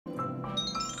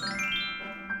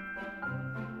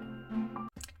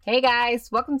Hey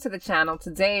guys, welcome to the channel.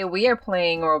 Today we are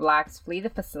playing Roblox Flee the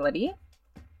Facility.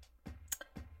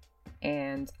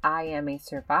 And I am a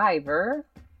survivor.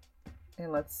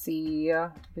 And let's see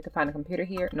if we can find a computer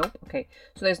here. Nope. Okay.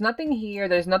 So there's nothing here.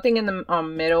 There's nothing in the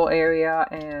middle area.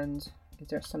 And is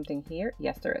there something here?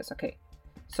 Yes, there is. Okay.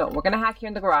 So we're going to hack here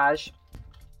in the garage.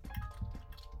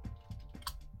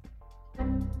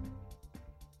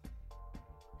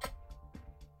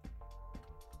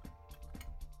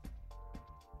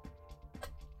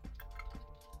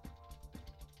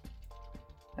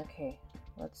 Okay,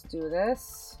 let's do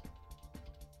this.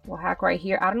 We'll hack right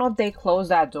here. I don't know if they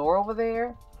closed that door over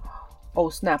there. Oh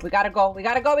snap, we gotta go, we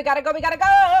gotta go, we gotta go, we gotta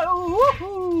go!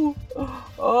 Woohoo!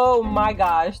 Oh my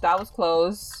gosh, that was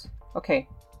close. Okay,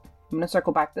 I'm gonna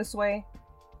circle back this way.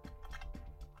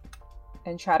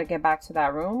 And try to get back to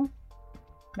that room.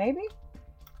 Maybe?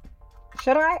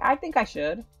 Should I? I think I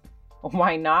should.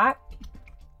 Why not?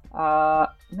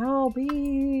 No,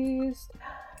 Beast.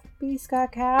 Beast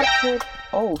got captured.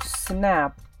 Oh,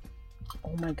 snap.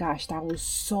 Oh my gosh, that was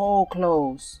so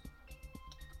close.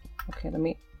 Okay, let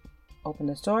me open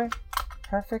this door.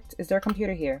 Perfect. Is there a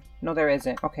computer here? No, there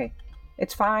isn't. Okay,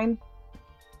 it's fine.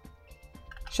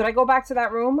 Should I go back to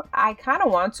that room? I kind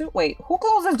of want to. Wait, who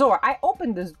closed this door? I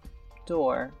opened this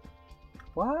door.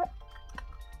 What?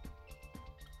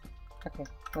 Okay,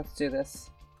 let's do this.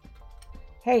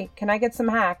 Hey, can I get some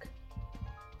hack?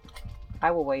 I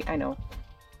will wait, I know.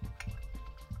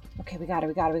 Okay, we got it,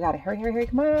 we got it, we got it. Hurry, hurry, hurry,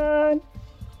 come on.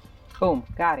 Boom,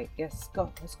 got it. Yes,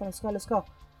 go. Let's go, let's go, let's go.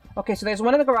 Okay, so there's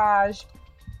one in the garage.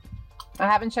 I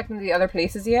haven't checked into the other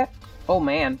places yet. Oh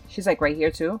man, she's like right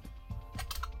here too.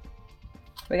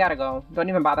 We gotta go. Don't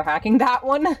even bother hacking that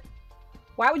one.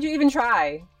 Why would you even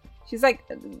try? She's like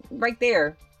right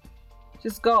there.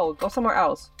 Just go. Go somewhere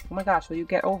else. Oh my gosh, will you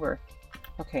get over?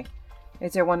 Okay.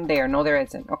 Is there one there? No, there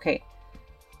isn't. Okay.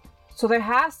 So there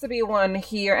has to be one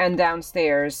here and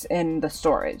downstairs in the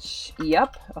storage.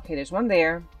 Yep. Okay, there's one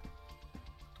there.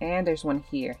 And there's one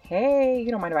here. Hey,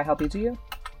 you don't mind if I help you, do you?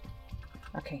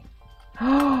 Okay.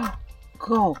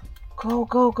 Go. Go,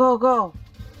 go, go, go.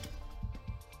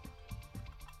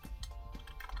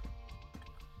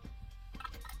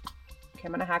 Okay,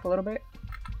 I'm gonna hack a little bit.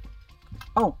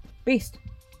 Oh, Beast.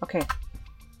 Okay.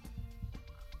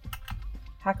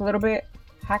 Hack a little bit.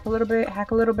 Hack a little bit.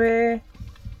 Hack a little bit.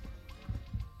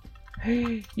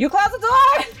 You close the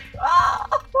door!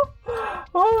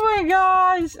 Oh my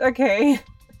gosh. Okay.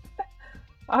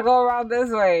 I'll go around this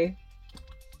way.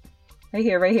 Right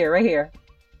here, right here, right here.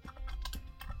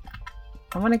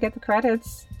 I want to get the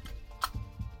credits.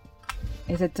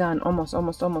 Is it done? Almost,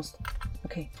 almost, almost.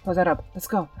 Okay, close that up. Let's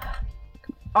go.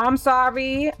 Oh, I'm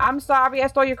sorry. I'm sorry. I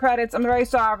stole your credits. I'm very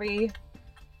sorry.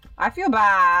 I feel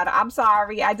bad. I'm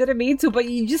sorry. I didn't mean to, but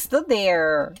you just stood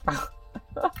there.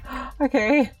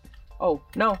 Okay. Oh,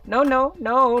 no, no, no,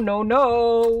 no, no,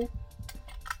 no.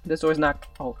 This door's not...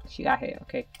 Oh, she got hit.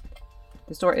 Okay.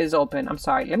 This door is open. I'm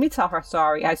sorry. Let me tell her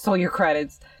sorry. I stole your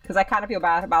credits. Because I kind of feel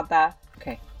bad about that.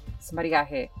 Okay. Somebody got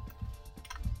hit.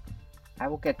 I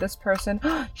will get this person.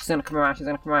 She's going to come around. She's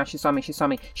going to come around. She saw me. She saw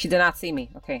me. She did not see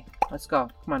me. Okay. Let's go.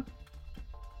 Come on.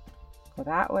 Go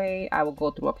that way. I will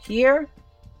go through up here.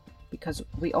 Because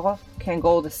we all can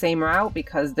go the same route.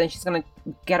 Because then she's going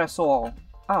to get us all.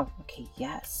 Oh, okay.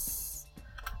 Yes.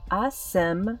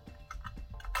 Awesome.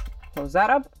 Close that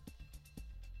up.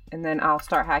 And then I'll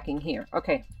start hacking here.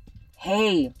 Okay.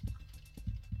 Hey.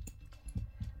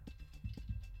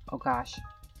 Oh gosh.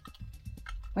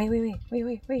 Wait, wait, wait, wait,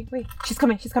 wait, wait, wait. She's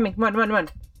coming, she's coming. Run, run, run.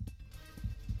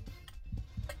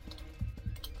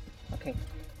 Okay.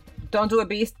 Don't do it,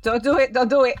 Beast. Don't do it, don't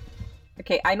do it.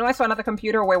 Okay, I know I saw another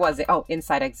computer. Where was it? Oh,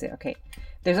 inside exit. Okay.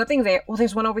 There's nothing there. Oh,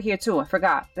 there's one over here too. I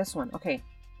forgot. This one. Okay.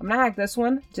 I'm gonna hack this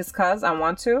one just cause I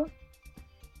want to.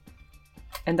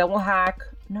 And then we'll hack...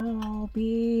 No,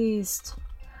 Beast.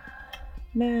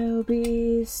 No,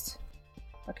 Beast.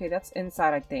 Okay, that's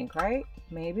inside, I think, right?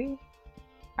 Maybe?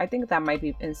 I think that might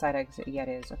be inside exit. Yeah, it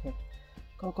is. Okay.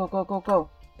 Go, go, go, go, go.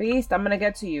 Beast, I'm gonna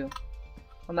get to you.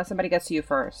 Unless somebody gets to you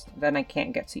first. Then I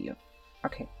can't get to you.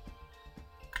 Okay.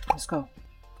 Let's go.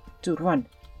 Dude, run.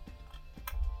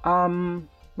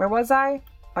 Where was I?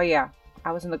 Oh, yeah.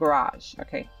 I was in the garage.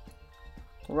 Okay.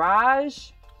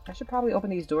 Garage. I should probably open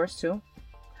these doors too.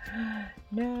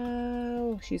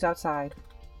 No. She's outside.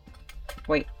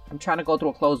 Wait. I'm trying to go through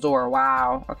a closed door.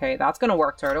 Wow. Okay. That's gonna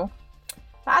work, Turtle.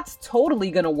 That's totally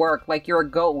gonna work. Like you're a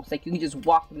ghost. Like you can just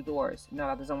walk through the doors. No,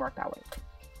 that doesn't work that way.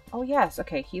 Oh, yes.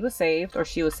 Okay. He was saved. Or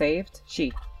she was saved.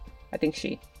 She. I think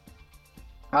she.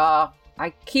 I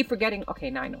keep forgetting.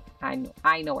 Okay. Now I know.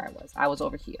 I know where I was. I was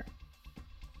over here.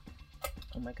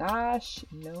 Oh my gosh,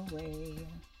 no way.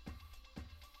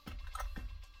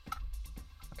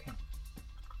 Okay.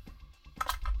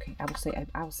 Okay, I will save.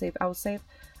 I will save. I will save.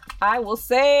 I will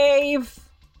save.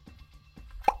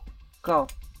 Go.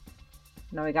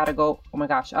 Now we gotta go. Oh my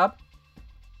gosh, up.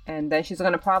 And then she's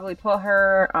gonna probably put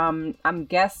her, I'm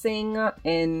guessing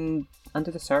in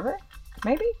under the server,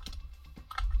 maybe?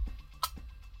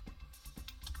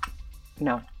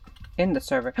 No, in the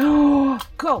server.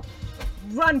 Go!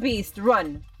 Run, beast,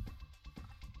 run!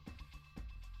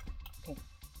 Okay,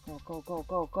 go, go, go,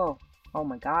 go, go. Oh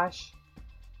my gosh.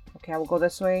 Okay, I will go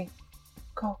this way.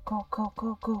 Go, go, go,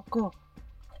 go, go, go.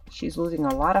 She's losing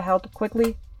a lot of health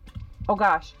quickly. Oh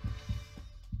gosh.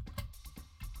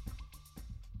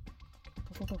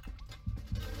 Go, go, go.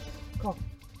 Go.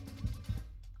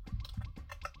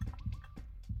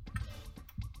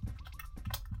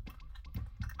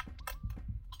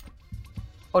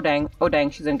 Oh dang,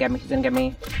 she's gonna get me, she's gonna get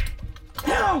me.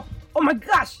 Oh my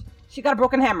gosh! She got a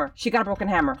broken hammer. She got a broken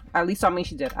hammer. At least on me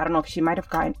she did. I don't know if she might have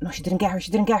gotten... No, she didn't get her.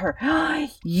 She didn't get her.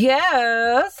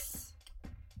 Yes!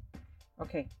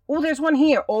 Okay. Oh, there's one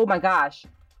here. Oh my gosh.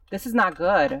 This is not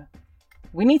good.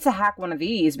 We need to hack one of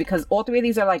these because all three of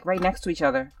these are like right next to each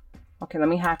other. Okay, let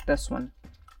me hack this one.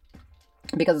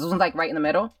 Because this one's like right in the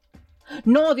middle.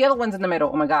 No, the other one's in the middle.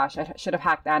 Oh my gosh, I should have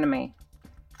hacked anime.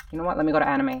 You know what? Let me go to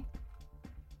anime.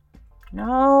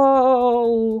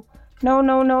 No. No,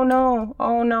 no, no, no.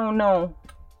 Oh, no, no.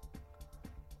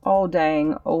 Oh,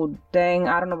 dang. Oh, dang.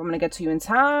 I don't know if I'm going to get to you in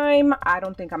time. I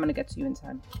don't think I'm going to get to you in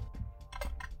time.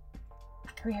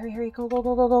 Hurry, hurry, hurry. Go, go,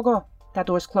 go, go, go, go. That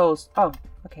door's closed. Oh,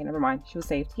 okay. Never mind. She was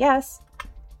saved. Yes.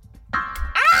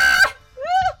 Ah!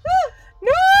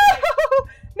 No!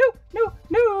 No, no,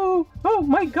 no. Oh,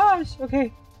 my gosh.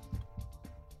 Okay.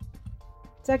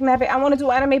 I want to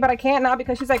do anime, but I can't now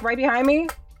because she's like right behind me.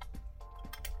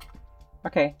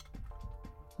 Okay.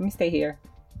 Let me stay here.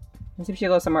 Let's see if she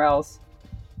goes somewhere else.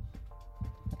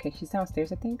 Okay, she's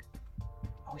downstairs, I think.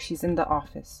 Oh, she's in the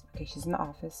office. Okay, she's in the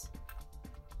office.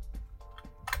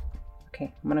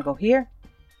 Okay, I'm gonna go here.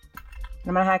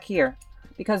 I'm gonna hack here.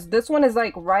 Because this one is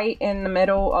like right in the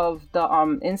middle of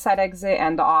the inside exit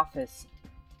and the office.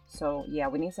 So, yeah,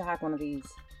 we need to hack one of these.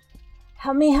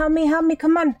 Help me, help me, help me,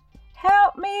 come on.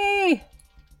 Help me!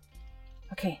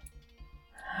 Okay.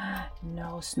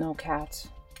 No, snowcat.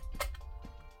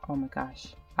 Oh my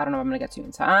gosh. I don't know if I'm gonna get to you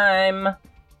in time. I'm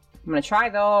gonna try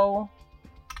though.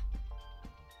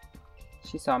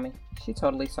 She saw me. She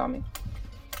totally saw me.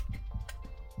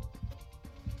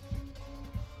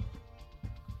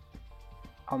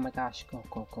 Oh my gosh. Go,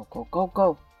 go, go, go, go,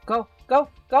 go. Go, go,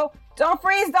 go. Don't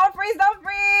freeze, don't freeze, don't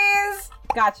freeze!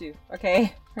 Got you.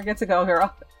 Okay. We're good to go,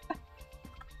 girl. Oh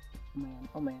man,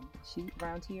 oh man. Is she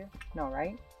around here? No,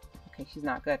 right? Okay, she's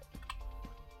not good.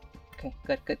 Okay,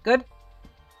 good, good, good.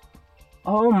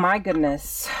 Oh my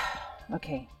goodness.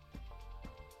 Okay.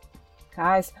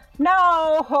 Guys.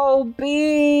 No,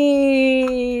 beast.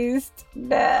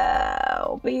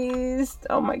 No, beast.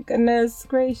 Oh my goodness.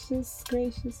 Gracious,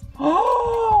 gracious.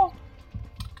 Oh!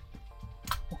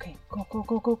 Okay, go, go,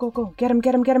 go, go, go, go. Get him,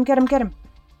 get him, get him, get him, get him.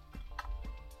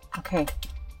 Okay.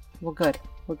 We're good.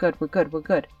 We're good, we're good, we're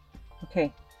good.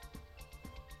 Okay.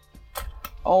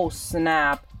 Oh,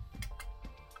 snap.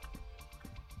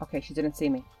 Okay, she didn't see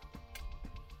me.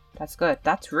 That's good.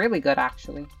 That's really good,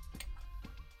 actually.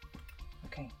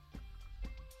 Okay.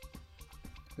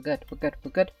 We're good. We're good.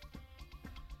 We're good.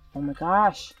 Oh my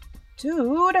gosh.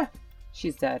 Dude!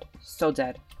 She's dead. So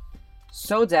dead.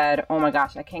 So dead. Oh my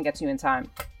gosh. I can't get to you in time.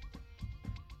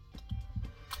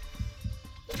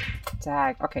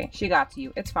 Dag. Okay, she got to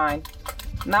you. It's fine.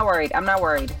 I'm not worried. I'm not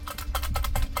worried.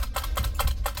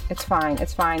 It's fine.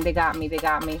 It's fine. They got me. They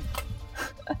got me.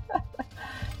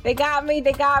 They got me.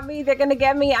 They got me. They're gonna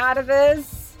get me out of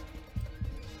this.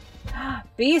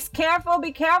 Beast, careful.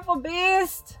 Be careful,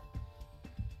 Beast.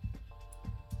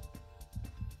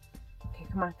 Okay,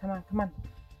 come on. Come on. Come on.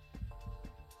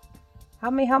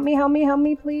 Help me. Help me. Help me. Help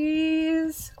me,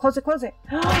 please. Close it. Close it.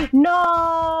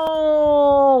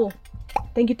 No!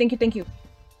 Thank you. Thank you. Thank you.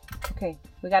 Okay,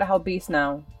 we gotta help Beast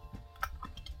now.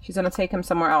 She's gonna take him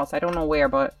somewhere else. I don't know where,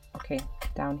 but okay,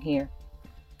 down here.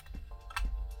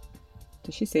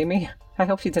 Did she see me? I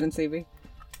hope she didn't see me.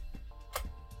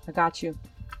 I got you.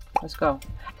 Let's go.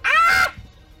 Ah!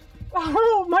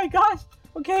 Oh my gosh.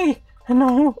 Okay.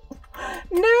 No.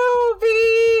 No,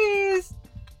 Beast.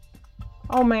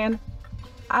 Oh man.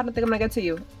 I don't think I'm gonna get to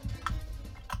you.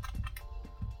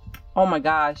 Oh my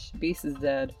gosh. Beast is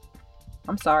dead.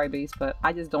 I'm sorry, Beast, but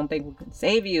I just don't think we can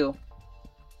save you.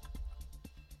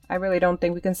 I really don't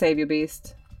think we can save you,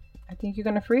 Beast. I think you're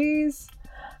gonna freeze.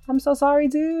 I'm so sorry,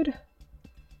 dude.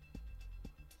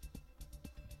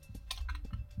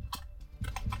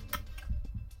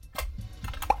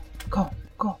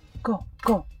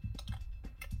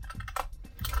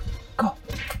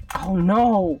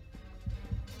 no.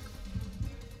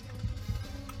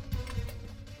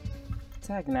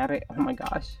 Magnetic. Oh my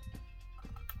gosh.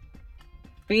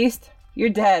 Beast, you're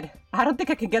dead. I don't think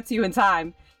I can get to you in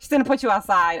time. She's gonna put you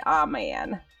outside. Oh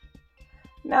man.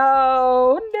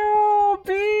 No, no,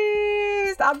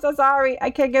 Beast. I'm so sorry. I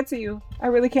can't get to you. I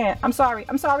really can't. I'm sorry.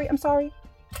 I'm sorry. I'm sorry.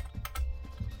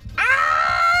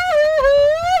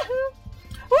 Ah!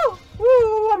 Woo,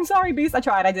 woo. I'm sorry, Beast. I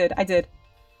tried. I did.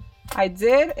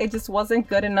 It just wasn't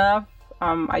good enough.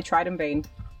 I tried in vain.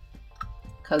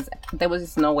 Because there was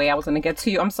just no way I was going to get to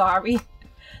you. I'm sorry.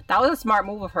 That was a smart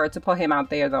move of her to put him out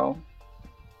there, though.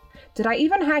 Did I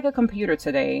even hack a computer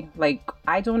today? Like,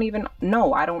 I don't even...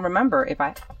 No, I don't remember if I...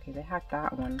 Okay, they hacked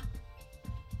that one.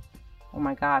 Oh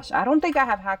my gosh. I don't think I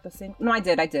have hacked the same... No, I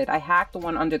did. I hacked the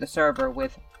one under the server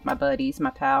with my buddies, my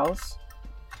pals.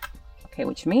 Okay,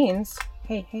 which means...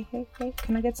 Hey.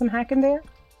 Can I get some hack in there?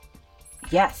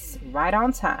 Yes, right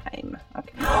on time.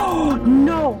 Okay.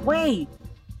 No way!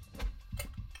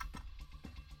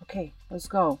 Okay, let's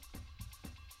go.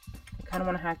 I kind of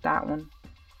want to hack that one.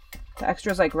 The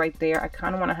extra's like right there. I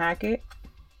kind of want to hack it.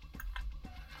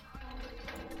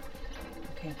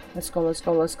 Okay, let's go.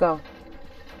 Okay,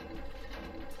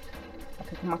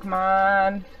 come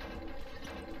on.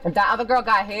 If that other girl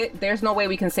got hit, there's no way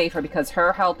we can save her because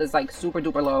her health is like super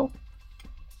duper low.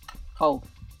 Oh.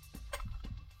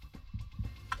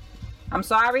 I'm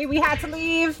sorry, we had to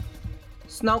leave.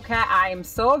 Snowcat, I am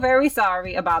so very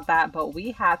sorry about that, but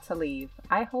we had to leave.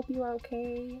 I hope you are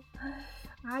okay.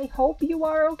 I hope you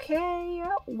are okay.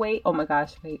 Wait, oh my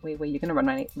gosh, wait. You're gonna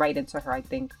run right into her, I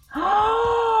think.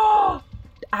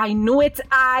 I knew it.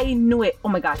 Oh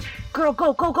my gosh. Girl,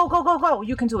 go.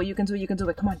 You can do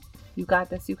it. Come on. You got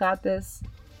this.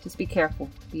 Just be careful.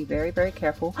 Be very, very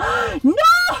careful. No!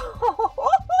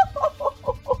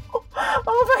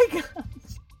 Oh my gosh.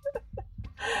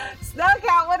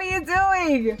 Snowcat, what are you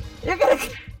doing? You're gonna...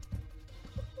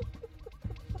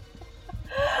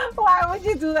 Why would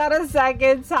you do that a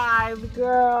second time,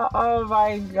 girl? Oh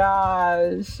my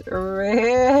gosh.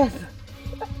 RIP.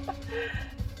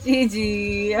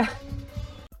 GG.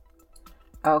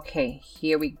 Okay,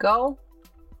 here we go.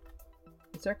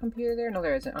 Is there a computer there? No,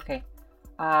 there isn't. Okay.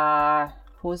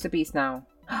 Who's the beast now?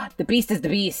 The beast is the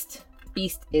beast.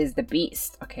 Beast is the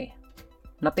beast. Okay.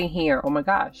 Nothing here. Oh my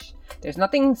gosh. There's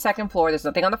nothing second floor. There's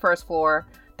nothing on the first floor.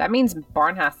 That means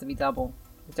barn has to be double.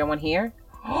 Is there one here?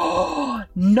 Oh,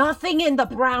 nothing in the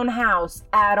brown house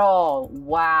at all.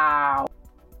 Wow.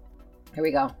 Here we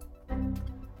go.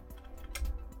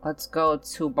 Let's go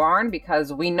to barn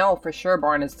because we know for sure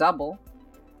barn is double.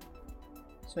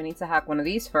 So we need to hack one of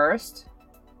these first.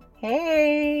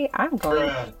 Hey, I'm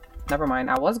going... Never mind.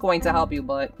 I was going to help you,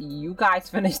 but you guys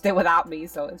finished it without me,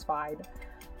 so it's fine.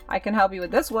 I can help you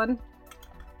with this one.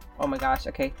 Oh my gosh.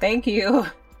 Okay. Thank you.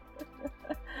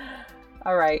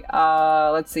 All right.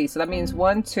 Let's see. So that means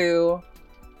 1, 2.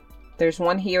 There's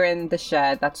one here in the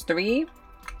shed. That's 3.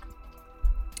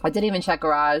 I didn't even check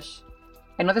garage.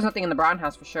 I know there's nothing in the brown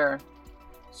house for sure.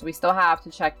 So we still have to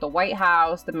check the white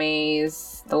house, the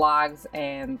maze, the logs,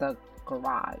 and the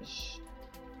garage.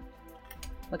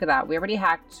 Look at that. We already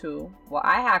hacked 2. Well,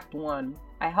 I hacked 1.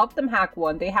 I helped them hack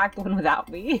 1. They hacked 1 without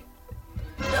me.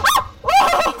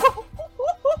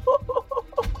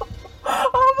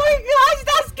 Oh my gosh,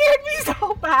 that scared me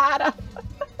so bad.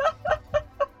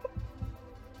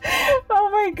 Oh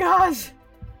my gosh.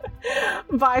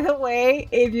 By the way,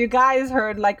 if you guys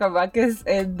heard like a ruckus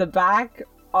in the back,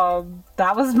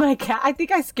 that was my cat. I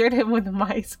think I scared him with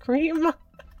my scream.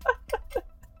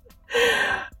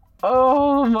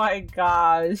 Oh my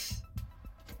gosh.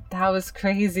 That was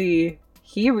crazy.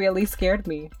 He really scared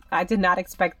me. I did not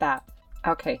expect that.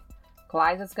 Okay,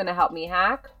 Glyza's gonna help me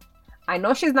hack. I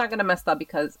know she's not gonna mess up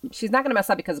because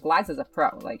Glyza's a pro.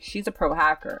 Like, she's a pro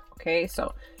hacker. Okay,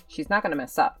 so she's not gonna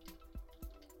mess up.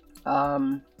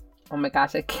 Oh my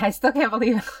gosh, I still can't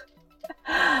believe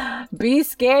it. B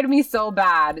scared me so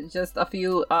bad just a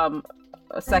few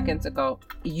seconds ago.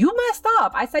 You messed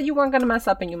up. I said you weren't gonna mess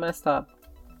up and you messed up.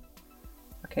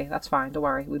 Okay, that's fine. Don't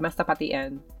worry. We messed up at the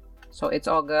end, so it's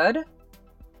all good.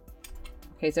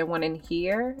 Okay, is there one in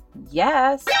here?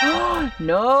 Yes.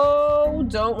 No,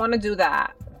 don't want to do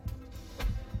that.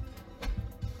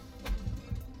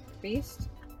 Beast?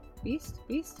 Beast?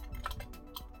 Beast?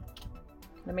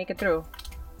 Can I make it through?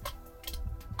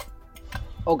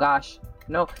 Oh gosh.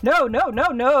 No. No, no, no,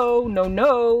 no, no,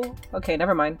 no. Okay,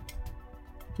 never mind.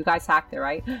 You guys hacked it,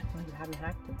 right? No, you haven't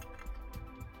hacked it.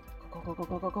 Go, go,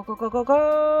 go, go, go, go, go, go,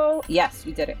 go. Yes,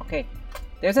 we did it. Okay.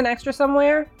 There's an extra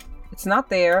somewhere. It's not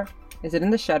there. Is it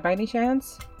in the shed by any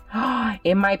chance?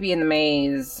 It might be in the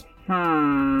maze.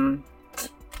 Kind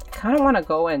kind of want to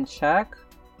go and check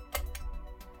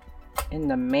in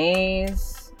the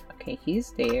maze. Okay,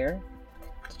 he's there.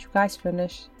 Did you guys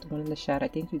finish the one in the shed? I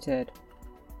think you did.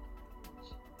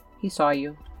 He saw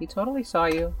you. He totally saw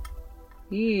you.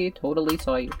 He totally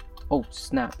saw you. Oh,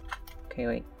 snap. Okay,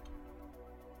 wait.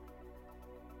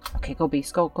 Okay, go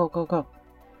Beast. Go, go, go, go.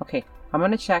 Okay, I'm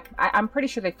gonna check. I'm pretty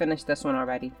sure they finished this one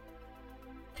already.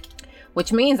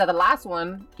 Which means that the last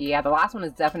one, yeah, the last one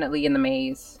is definitely in the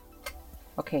maze.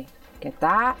 Okay, get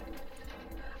that.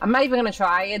 I'm not even gonna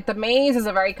try it. The maze is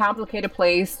a very complicated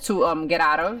place to get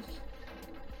out of.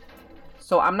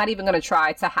 So I'm not even gonna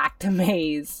try to hack the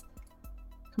maze.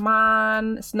 Come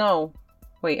on, Snow.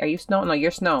 Wait, are you Snow? No,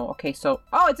 you're Snow. Okay, so...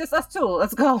 Oh, it's just us two.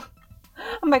 Let's go.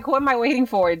 I'm like, what am I waiting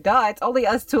for? Duh, it's only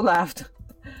us two left.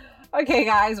 Okay,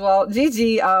 guys. Well,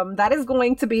 GG. That is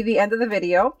going to be the end of the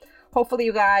video. Hopefully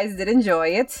you guys did enjoy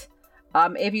it.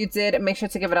 If you did, make sure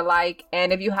to give it a like.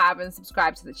 And if you haven't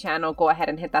subscribed to the channel, go ahead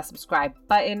and hit that subscribe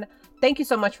button. Thank you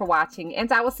so much for watching.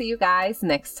 And I will see you guys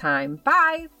next time.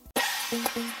 Bye!